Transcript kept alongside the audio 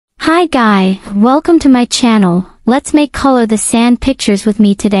Hi guy, welcome to my channel. Let's make color the sand pictures with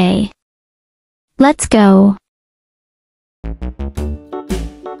me today. Let's go.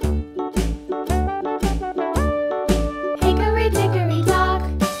 Hickory dickory dock,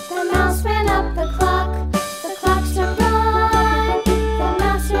 the mouse ran up the clock. The clock struck one, the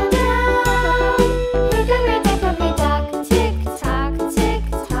mouse ran down. Hickory dickory dock, tick tock, tick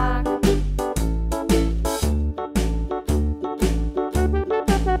tock.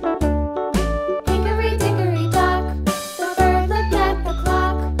 Hickory dickory dock, the bird looked at the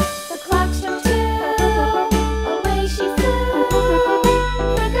clock. The clock struck two, away she flew.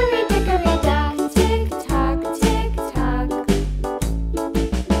 Hickory dickory dock, tick tock, tick tock.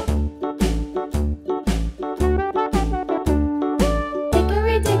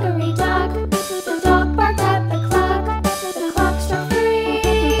 Hickory dickory dock, the dog barked at the clock. The clock struck three,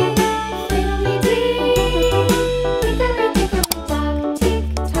 fiddly-dee. Hickory dickory dock, tick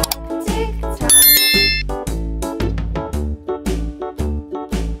tock, tick tock.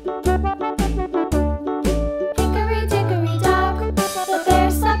 Hickory dickory dock, the bear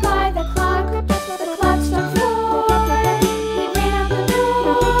sat by the clock. The clock struck four, he ran out the door.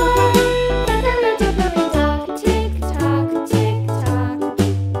 Hickory dickory dock, tick tock, tick tock.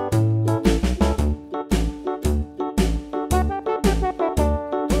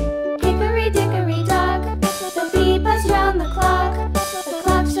 Hickory dickory dock, the bee buzzed round the clock. The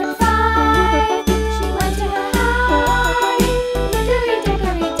clock struck five, she went to her hive. Hickory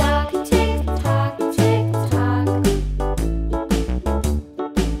dickory dock, tick tock, tick tock.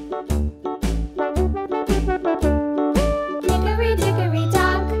 Hickory dickory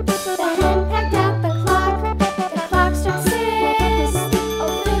dock, the hen pecked at the clock. The clock struck six,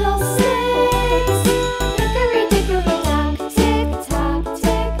 oh fiddlesticks. Hickory dickory dock, tick tock,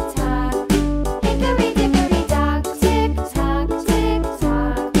 tick tock. Hickory dickory dock, tick tock, tick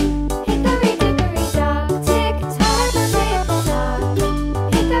tock. Hickory dickory dock, tick tock, tick tock.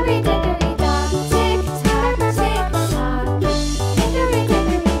 Hickory dickory dock, tick tock, tick tock. Hickory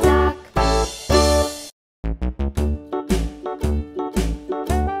dickory dock.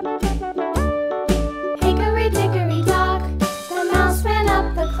 Hickory dickory dock, the mouse ran up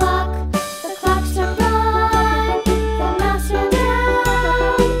the clock. The clock struck one, the mouse ran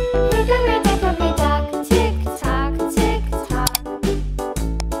down. Hickory dickory dock, tick tock, tick tock.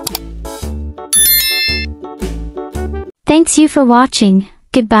 Thanks you for watching.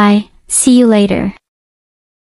 Goodbye. See you later.